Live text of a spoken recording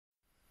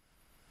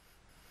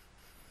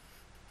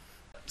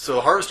So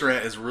the harvester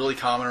ant is really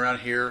common around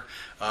here.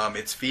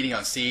 It's feeding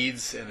on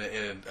seeds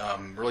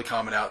and really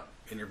common out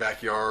in your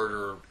backyard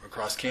or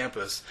across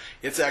campus.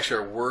 It's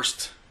actually our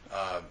worst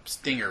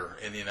stinger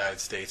in the United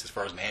States as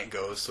far as an ant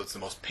goes, so it's the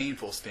most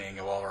painful sting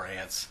of all our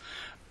ants.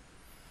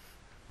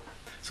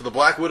 So the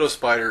black widow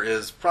spider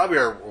is probably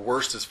our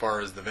worst as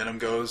far as the venom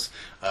goes.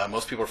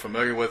 Most people are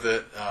familiar with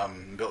it.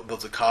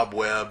 Builds a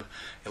cobweb.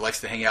 It likes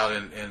to hang out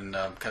in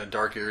kind of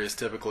dark areas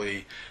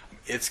typically.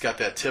 It's got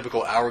that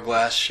typical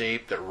hourglass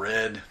shape, that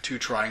red two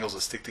triangles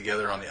that stick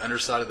together on the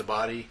underside of the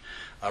body.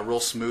 Real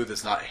smooth.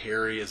 It's not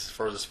hairy as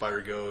far as the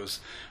spider goes.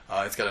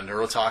 It's got a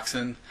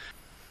neurotoxin.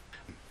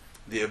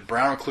 The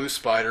brown recluse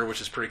spider, which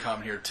is pretty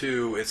common here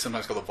too, it's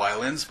sometimes called the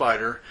violin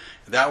spider.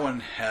 That one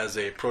has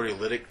a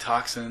proteolytic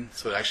toxin,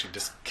 so it actually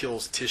just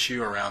kills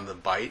tissue around the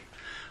bite.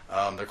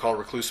 They're called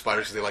recluse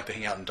spiders because they like to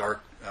hang out in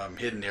dark,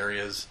 hidden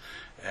areas.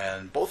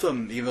 And both of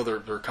them, even though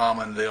they're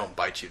common, they don't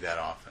bite you that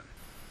often.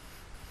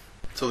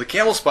 So the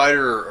camel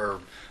spider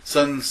or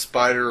sun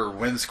spider or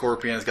wind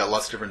scorpion has got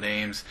lots of different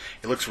names.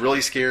 It looks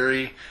really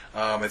scary.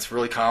 It's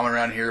really common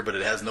around here, but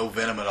it has no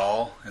venom at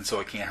all, and so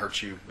it can't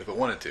hurt you if it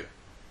wanted to.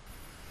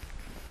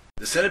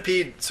 The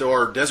centipede, so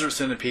our desert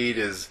centipede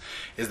is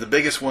the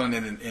biggest one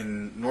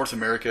in North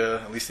America,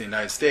 at least in the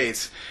United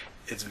States.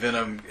 Its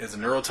venom is a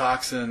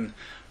neurotoxin.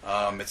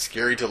 It's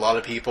scary to a lot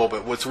of people,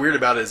 but what's weird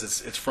about it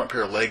is its front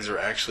pair of legs are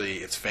actually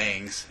its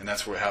fangs, and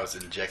that's how it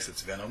injects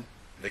its venom.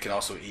 They can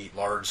also eat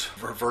large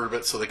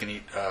vertebrates, so they can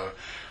eat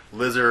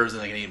lizards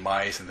and they can eat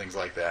mice and things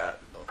like that.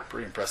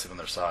 Pretty impressive in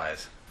their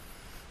size.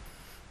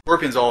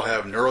 Scorpions all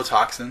have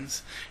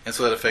neurotoxins, and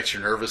so that affects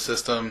your nervous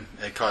system.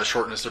 It causes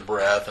shortness of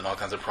breath and all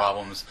kinds of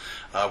problems.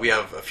 We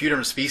have a few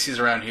different species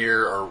around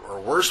here.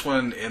 Our worst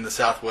one in the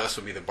southwest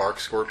would be the bark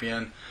scorpion,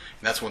 and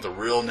that's one with the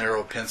real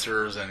narrow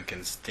pincers and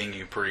can sting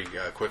you pretty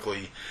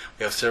quickly.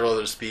 We have several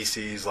other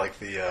species like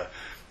the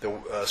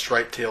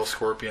striped tail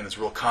scorpion that's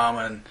real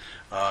common.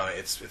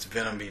 Its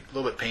venom be a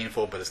little bit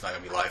painful, but it's not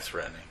going to be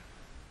life-threatening.